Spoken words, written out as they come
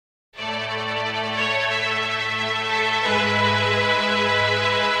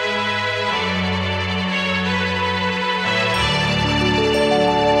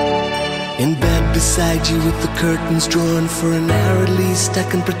beside you with the curtains drawn. For an hour at least I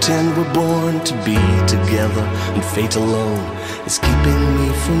can pretend we're born to be together, and fate alone is keeping me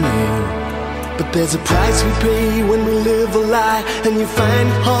from you. But there's a price we pay when we live a lie, and you find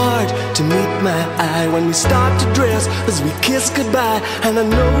it hard to meet my eye when we start to dress as we kiss goodbye. And I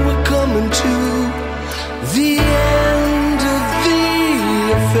know we're coming to the end of the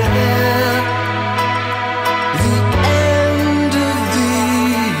affair, the end of the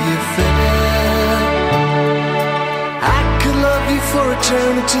affair. I could love you for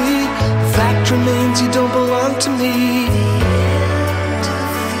eternity. Fact remains you don't belong to me.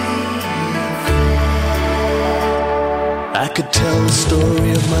 I could tell the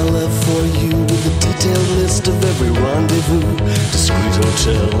story of my love for you with a detailed list of every rendezvous, discreet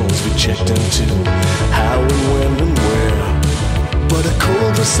hotels we checked into, how and when and where. But a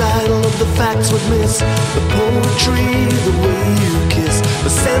cold recital of the facts would miss the poetry, the way you kiss,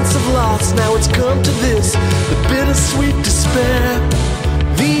 the sense of loss. Now it's come to this, the bittersweet despair,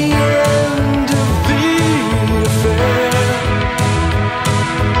 the end of the affair,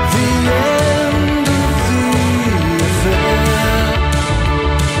 the end of the affair.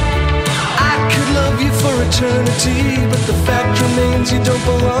 I could love you for eternity, but the fact remains you don't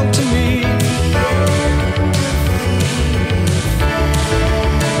belong to me.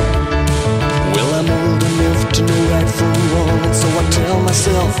 I'm old enough to know right from wrong, and so I tell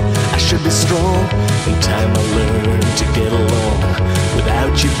myself I should be strong. In time I learn to get along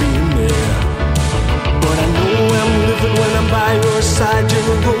without you being there. But I know I'm living when I'm by your side. You're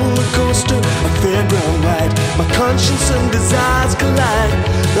a roller coaster, a fairground ride. My conscience and desires collide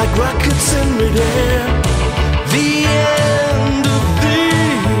like rockets in midair. The end of the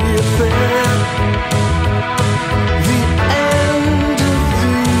affair, the end of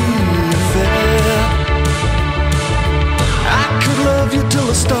the affair. I could love you till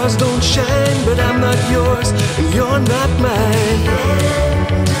the stars don't shine, but I'm not yours and you're not mine.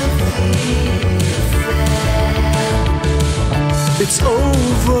 It's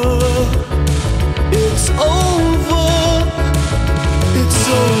over, it's over, it's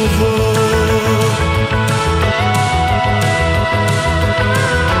over.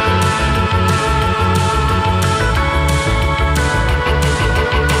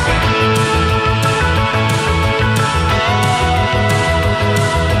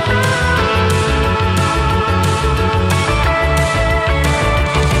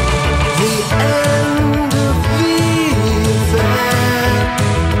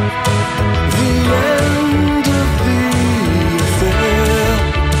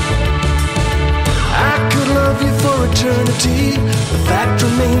 The fact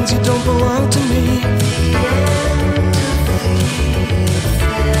remains you don't belong to me.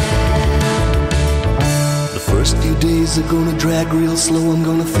 The first few days are gonna drag real slow. I'm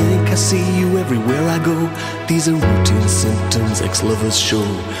gonna think I see you everywhere I go. These are routine symptoms ex-lovers show,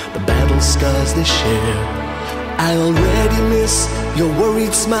 the battle scars they share. I already miss your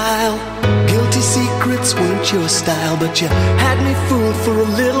worried smile. Guilty secrets weren't your style, but you had me fooled for a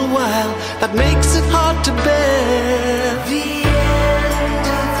little while. That makes it hard to bear. The end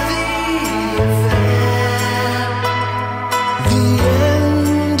of the affair, the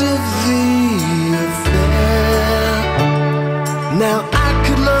end of the affair. Now I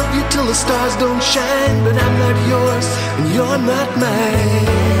could love you till the stars don't shine, but I'm not yours and you're not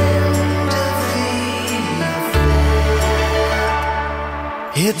mine.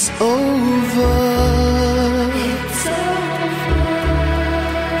 It's over. It's over.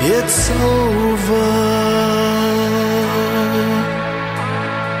 It's over.